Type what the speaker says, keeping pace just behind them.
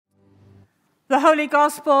The Holy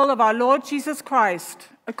Gospel of our Lord Jesus Christ,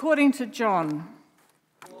 according to John.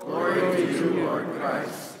 Glory to you, Lord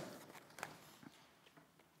Christ.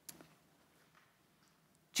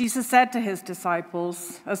 Jesus said to his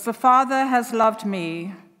disciples, "As the Father has loved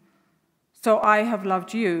me, so I have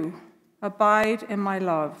loved you. Abide in my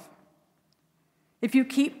love. If you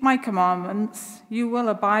keep my commandments, you will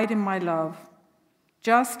abide in my love,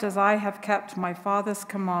 just as I have kept my Father's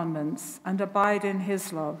commandments and abide in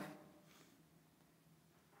his love.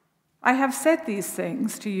 I have said these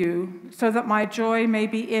things to you so that my joy may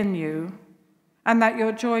be in you and that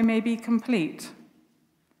your joy may be complete.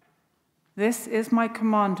 This is my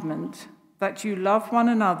commandment, that you love one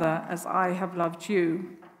another as I have loved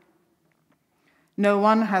you. No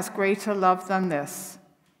one has greater love than this,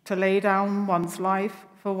 to lay down one's life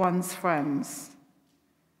for one's friends.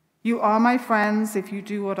 You are my friends if you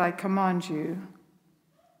do what I command you.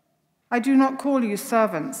 I do not call you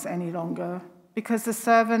servants any longer, because the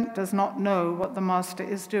servant does not know what the master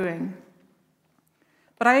is doing.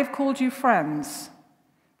 But I have called you friends,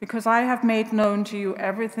 because I have made known to you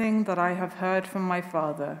everything that I have heard from my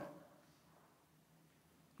Father.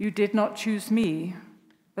 You did not choose me,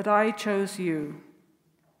 but I chose you,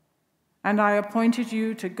 and I appointed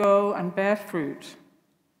you to go and bear fruit,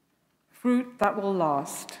 fruit that will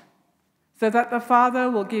last, so that the Father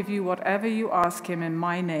will give you whatever you ask him in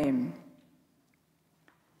my name.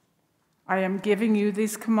 I am giving you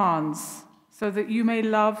these commands so that you may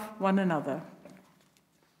love one another."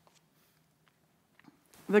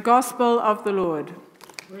 The Gospel of the Lord.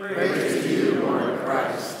 Praise to you, Lord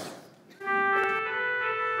Christ.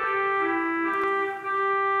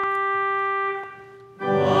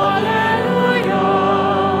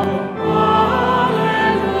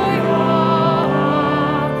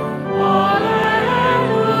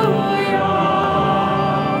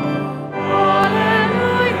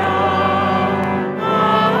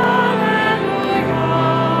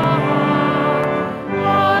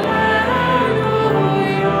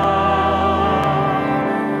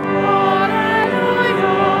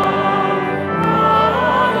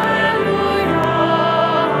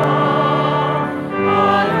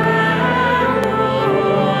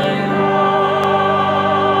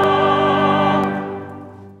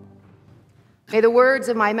 May the words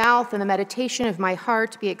of my mouth and the meditation of my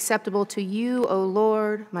heart be acceptable to you, O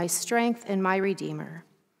Lord, my strength and my Redeemer.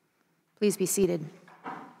 Please be seated.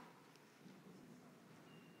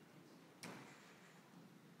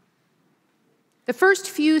 The first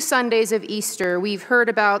few Sundays of Easter, we've heard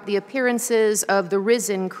about the appearances of the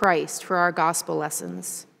risen Christ for our gospel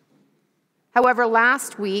lessons. However,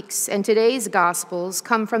 last week's and today's Gospels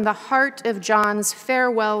come from the heart of John's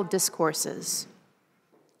farewell discourses.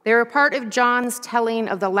 They're a part of John's telling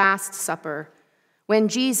of the Last Supper, when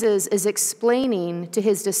Jesus is explaining to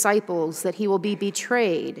his disciples that he will be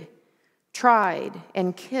betrayed, tried,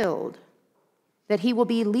 and killed, that he will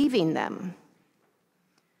be leaving them.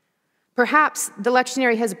 Perhaps the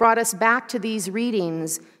lectionary has brought us back to these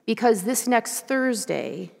readings because this next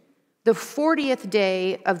Thursday, the 40th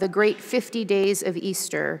day of the great 50 days of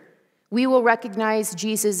Easter, we will recognize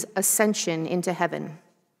Jesus' ascension into heaven,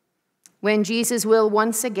 when Jesus will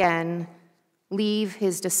once again leave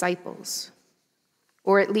his disciples,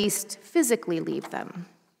 or at least physically leave them.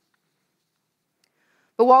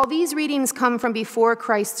 But while these readings come from before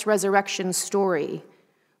Christ's resurrection story,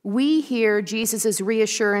 we hear Jesus'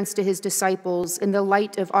 reassurance to his disciples in the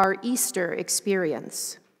light of our Easter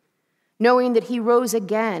experience, knowing that he rose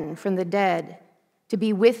again from the dead to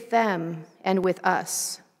be with them and with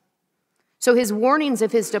us. So his warnings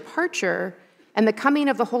of his departure and the coming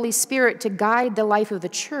of the Holy Spirit to guide the life of the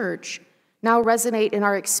church now resonate in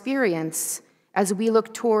our experience as we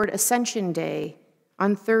look toward Ascension Day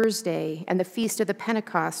on Thursday and the Feast of the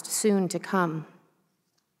Pentecost soon to come.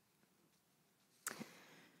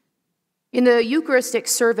 In the Eucharistic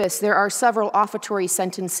service, there are several offertory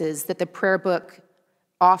sentences that the prayer book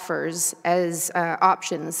offers as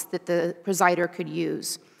options that the presider could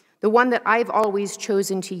use. The one that I've always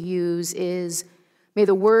chosen to use is, "May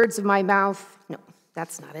the words of my mouth," no,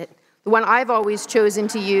 that's not it. The one I've always chosen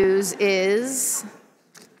to use is,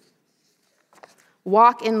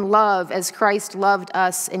 "Walk in love as Christ loved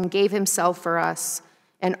us and gave himself for us,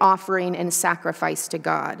 an offering and sacrifice to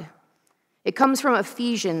God." It comes from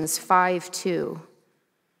Ephesians 5:2.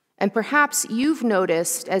 And perhaps you've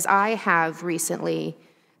noticed, as I have recently,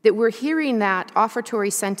 that we're hearing that offertory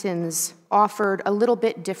sentence offered a little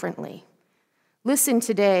bit differently. Listen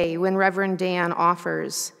today when Reverend Dan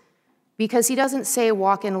offers, because he doesn't say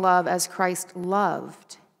walk in love as Christ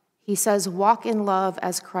loved. He says walk in love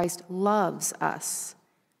as Christ loves us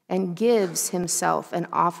and gives himself an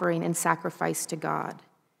offering and sacrifice to God.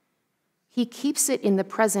 He keeps it in the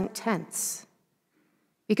present tense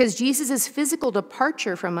because Jesus' physical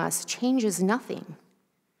departure from us changes nothing.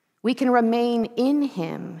 We can remain in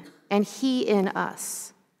him and he in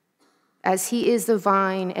us, as he is the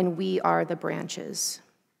vine and we are the branches.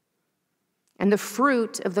 And the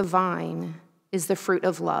fruit of the vine is the fruit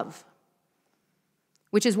of love,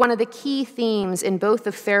 which is one of the key themes in both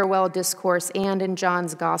the farewell discourse and in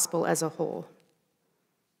John's gospel as a whole.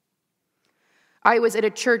 I was at a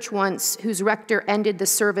church once whose rector ended the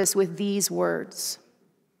service with these words: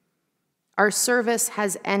 "Our service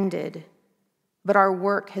has ended, but our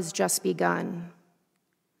work has just begun.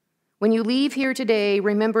 When you leave here today,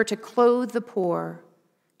 remember to clothe the poor,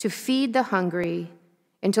 to feed the hungry,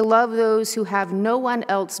 and to love those who have no one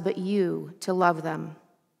else but you to love them."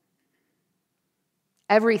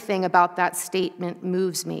 Everything about that statement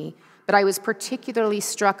moves me, but I was particularly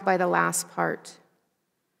struck by the last part.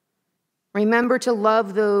 Remember to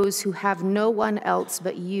love those who have no one else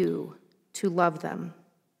but you to love them.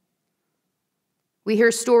 We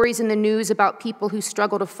hear stories in the news about people who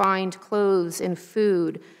struggle to find clothes and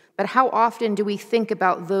food, but how often do we think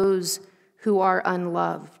about those who are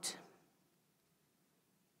unloved?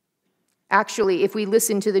 Actually, if we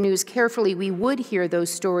listen to the news carefully, we would hear those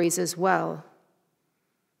stories as well.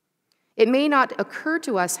 It may not occur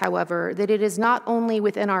to us, however, that it is not only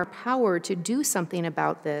within our power to do something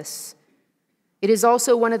about this, it is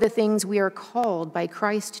also one of the things we are called by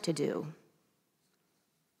Christ to do.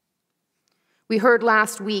 We heard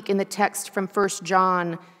last week in the text from 1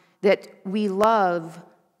 John that we love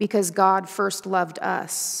because God first loved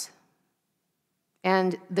us.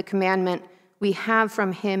 And the commandment we have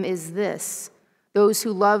from him is this: those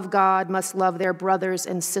who love God must love their brothers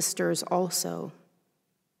and sisters also.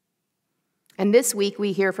 And this week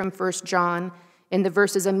we hear from 1 John in the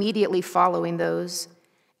verses immediately following those: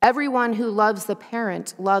 everyone who loves the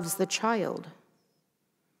parent loves the child.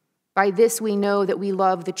 By this we know that we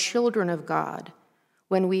love the children of God,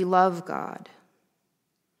 when we love God.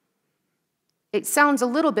 It sounds a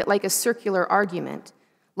little bit like a circular argument.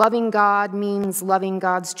 Loving God means loving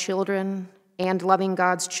God's children, and loving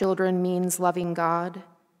God's children means loving God.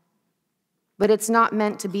 But it's not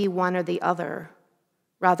meant to be one or the other,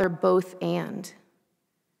 rather both and.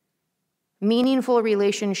 Meaningful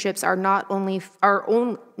relationships are not only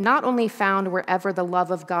found wherever the love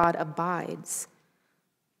of God abides,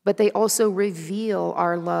 but they also reveal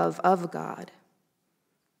our love of God.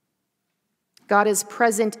 God is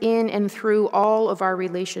present in and through all of our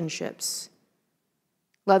relationships.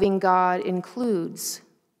 Loving God includes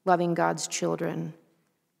loving God's children,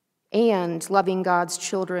 and loving God's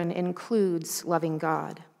children includes loving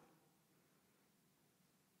God.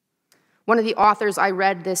 One of the authors I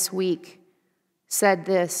read this week said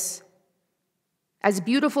this: as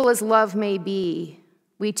beautiful as love may be,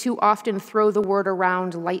 we too often throw the word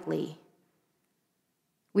around lightly.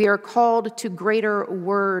 We are called to greater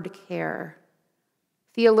word care.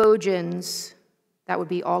 Theologians, that would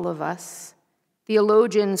be all of us,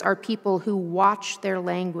 theologians are people who watch their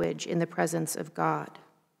language in the presence of God.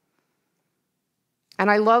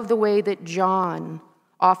 And I love the way that John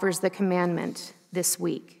offers the commandment this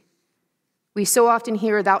week. We so often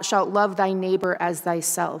hear, "Thou shalt love thy neighbor as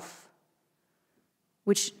thyself,"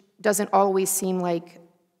 which doesn't always seem like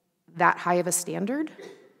that high of a standard.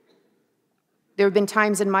 There have been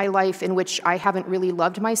times in my life in which I haven't really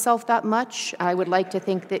loved myself that much. I would like to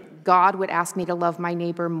think that God would ask me to love my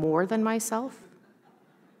neighbor more than myself.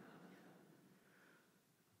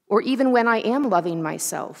 Or even when I am loving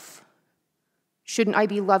myself, shouldn't I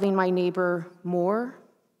be loving my neighbor more?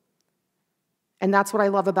 And that's what I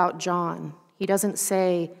love about John. He doesn't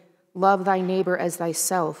say, "Love thy neighbor as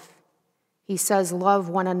thyself." He says, "Love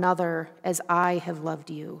one another as I have loved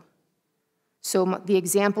you." So the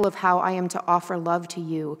example of how I am to offer love to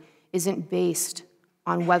you isn't based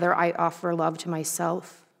on whether I offer love to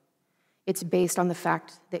myself. It's based on the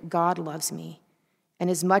fact that God loves me.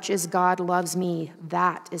 And as much as God loves me,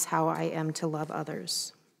 that is how I am to love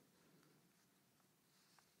others.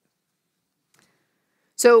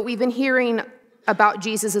 So we've been hearing about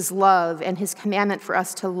Jesus' love and his commandment for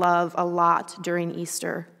us to love a lot during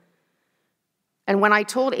Easter. And when I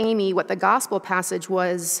told Amy what the gospel passage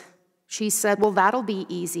was, she said, "Well, that'll be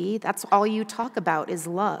easy. That's all you talk about is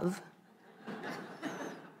love."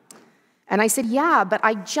 And I said, "Yeah, but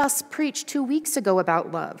I just preached 2 weeks ago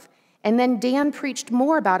about love. And then Dan preached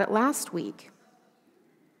more about it last week."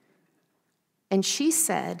 And she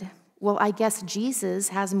said, "Well, I guess Jesus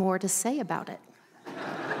has more to say about it."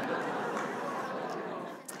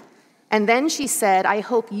 And then she said, "I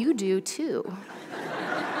hope you do too."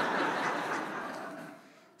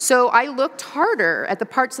 So I looked harder at the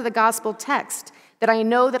parts of the gospel text that I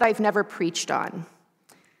know that I've never preached on.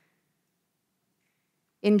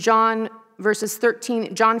 In John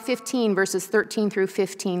 15, verses 13 through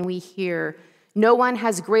 15, we hear, "No one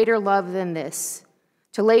has greater love than this,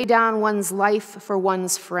 to lay down one's life for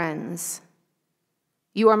one's friends.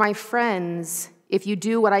 You are my friends if you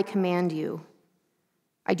do what I command you.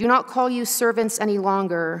 I do not call you servants any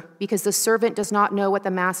longer, because the servant does not know what the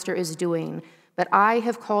master is doing, but I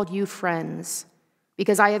have called you friends,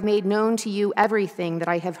 because I have made known to you everything that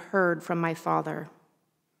I have heard from my Father."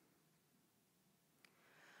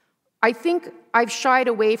 I think I've shied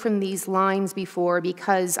away from these lines before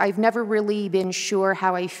because I've never really been sure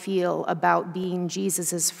how I feel about being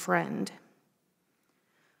Jesus' friend.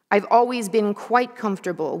 I've always been quite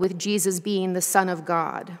comfortable with Jesus being the Son of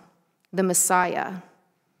God, the Messiah,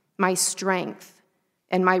 my strength,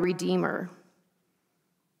 and my Redeemer.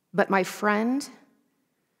 But my friend,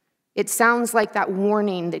 it sounds like that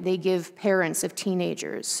warning that they give parents of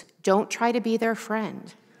teenagers. Don't try to be their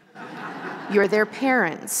friend. You're their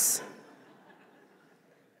parents.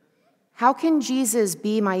 How can Jesus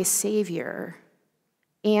be my Savior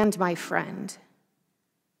and my friend?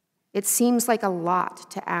 It seems like a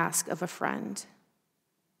lot to ask of a friend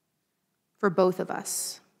for both of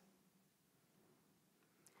us.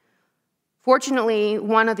 Fortunately,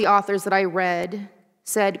 one of the authors that I read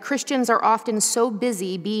said Christians are often so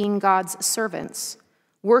busy being God's servants,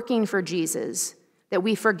 working for Jesus, that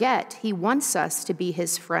we forget he wants us to be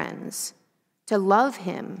his friends, to love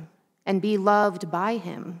him and be loved by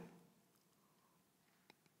him.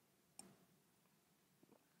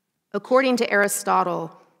 According to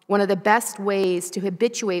Aristotle, one of the best ways to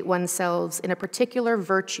habituate oneself in a particular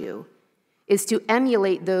virtue is to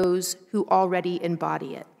emulate those who already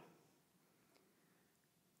embody it.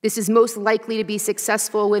 This is most likely to be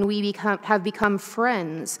successful when we have become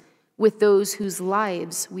friends with those whose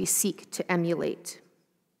lives we seek to emulate.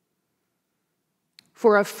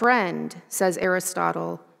 For a friend, says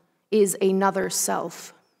Aristotle, is another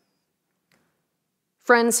self.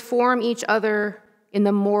 Friends form each other in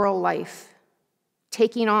the moral life,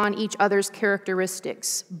 taking on each other's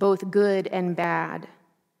characteristics, both good and bad.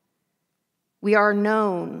 We are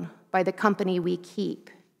known by the company we keep.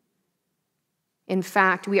 In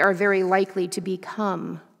fact, we are very likely to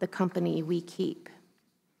become the company we keep.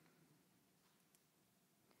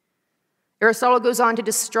 Aristotle goes on to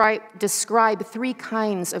describe three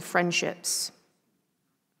kinds of friendships.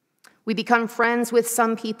 We become friends with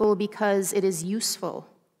some people because it is useful.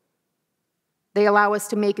 They allow us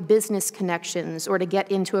to make business connections or to get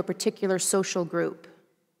into a particular social group.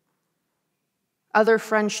 Other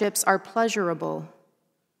friendships are pleasurable.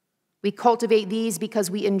 We cultivate these because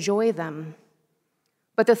we enjoy them.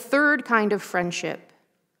 But the third kind of friendship,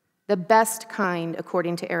 the best kind,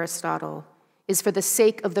 according to Aristotle, is for the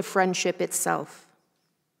sake of the friendship itself.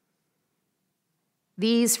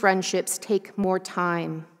 These friendships take more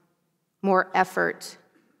time, more effort,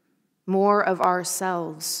 more of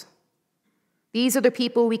ourselves. These are the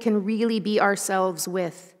people we can really be ourselves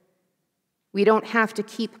with. We don't have to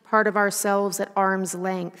keep part of ourselves at arm's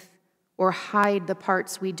length or hide the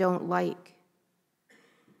parts we don't like.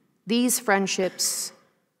 These friendships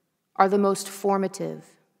are the most formative.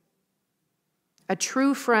 A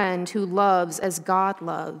true friend who loves as God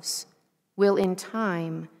loves will, in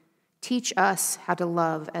time, teach us how to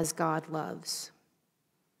love as God loves.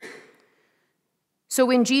 So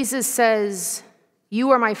when Jesus says, "You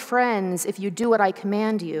are my friends if you do what I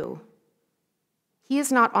command you," he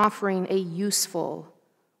is not offering a useful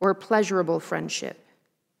or pleasurable friendship.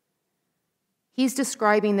 He's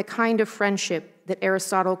describing the kind of friendship that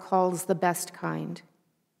Aristotle calls the best kind.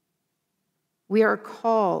 We are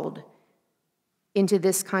called into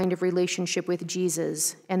this kind of relationship with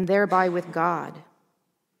Jesus and thereby with God.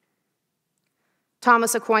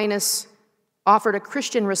 Thomas Aquinas offered a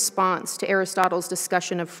Christian response to Aristotle's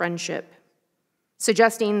discussion of friendship,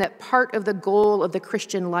 suggesting that part of the goal of the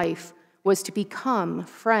Christian life was to become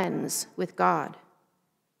friends with God.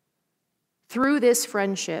 Through this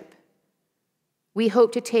friendship, we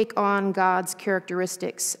hope to take on God's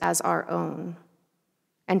characteristics as our own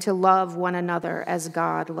and to love one another as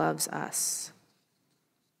God loves us.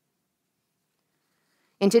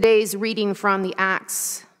 In today's reading from the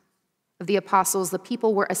Acts of the Apostles, the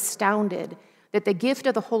people were astounded that the gift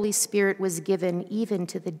of the Holy Spirit was given even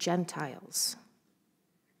to the Gentiles.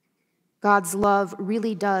 God's love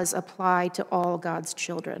really does apply to all God's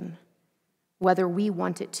children, whether we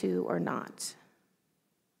want it to or not.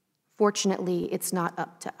 Fortunately, it's not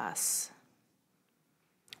up to us.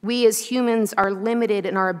 We as humans are limited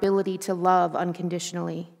in our ability to love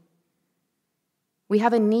unconditionally. We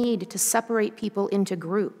have a need to separate people into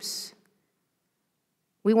groups.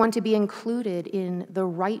 We want to be included in the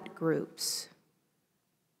right groups.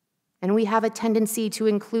 And we have a tendency to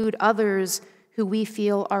include others who we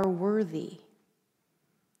feel are worthy,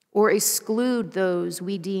 or exclude those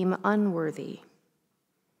we deem unworthy.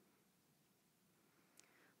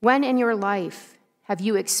 When in your life have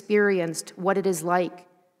you experienced what it is like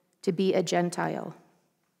to be a Gentile,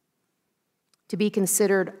 to be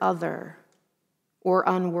considered other or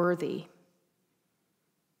unworthy,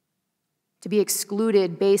 to be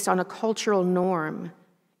excluded based on a cultural norm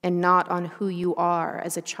and not on who you are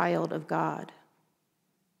as a child of God?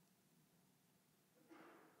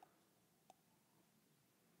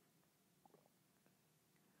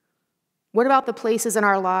 What about the places in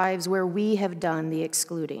our lives where we have done the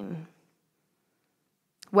excluding?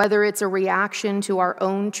 Whether it's a reaction to our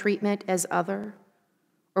own treatment as other,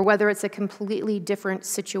 or whether it's a completely different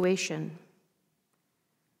situation.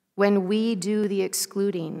 When we do the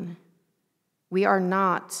excluding, we are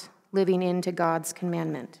not living into God's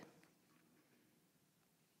commandment.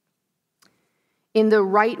 In the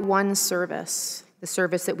Rite One service, the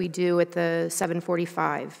service that we do at the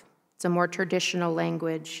 7:45, it's a more traditional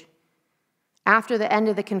language. After the end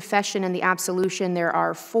of the confession and the absolution, there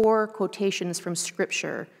are 4 quotations from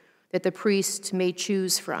Scripture that the priest may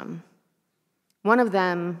choose from. One of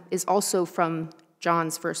them is also from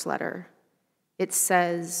John's first letter. It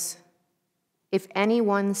says, "If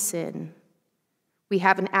anyone sin, we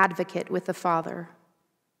have an advocate with the Father,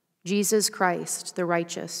 Jesus Christ, the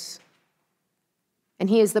righteous. And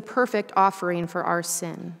he is the perfect offering for our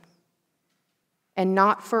sin, and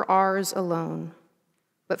not for ours alone,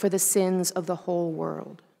 but for the sins of the whole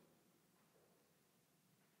world."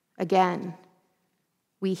 Again,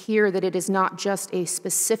 we hear that it is not just a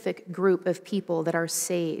specific group of people that are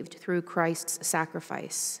saved through Christ's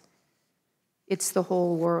sacrifice. It's the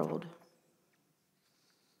whole world.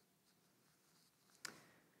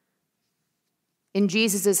 In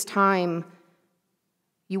Jesus' time,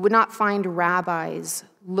 you would not find rabbis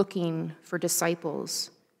looking for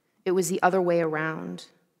disciples. It was the other way around.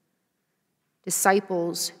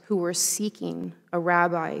 Disciples who were seeking a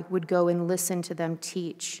rabbi would go and listen to them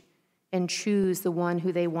teach and choose the one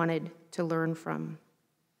who they wanted to learn from.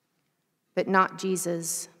 But not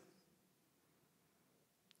Jesus.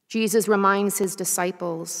 Jesus reminds his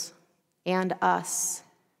disciples and us,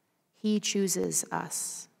 he chooses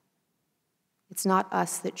us. It's not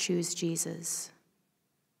us that choose Jesus.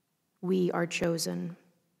 We are chosen.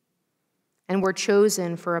 And we're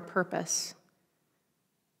chosen for a purpose,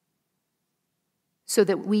 so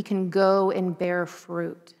that we can go and bear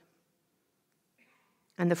fruit.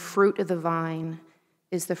 And the fruit of the vine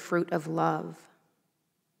is the fruit of love.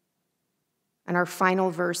 And our final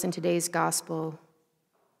verse in today's gospel,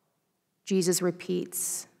 Jesus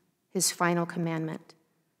repeats his final commandment: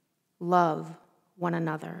 love one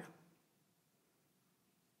another.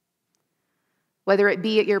 Whether it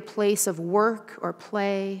be at your place of work or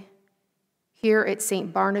play, here at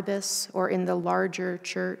St. Barnabas or in the larger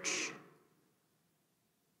church,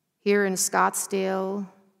 here in Scottsdale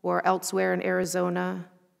or elsewhere in Arizona,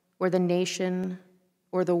 or the nation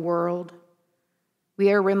or the world,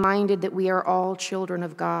 we are reminded that we are all children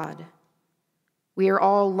of God. We are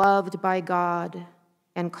all loved by God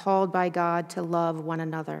and called by God to love one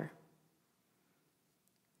another.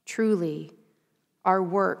 Truly, our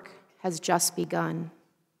work has just begun.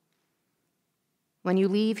 When you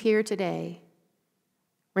leave here today,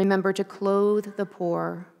 remember to clothe the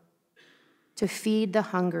poor, to feed the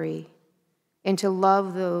hungry, and to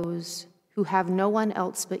love those who have no one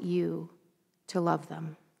else but you to love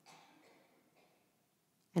them.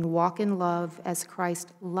 And walk in love as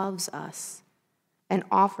Christ loves us and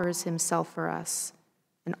offers himself for us,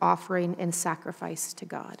 an offering and sacrifice to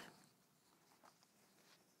God.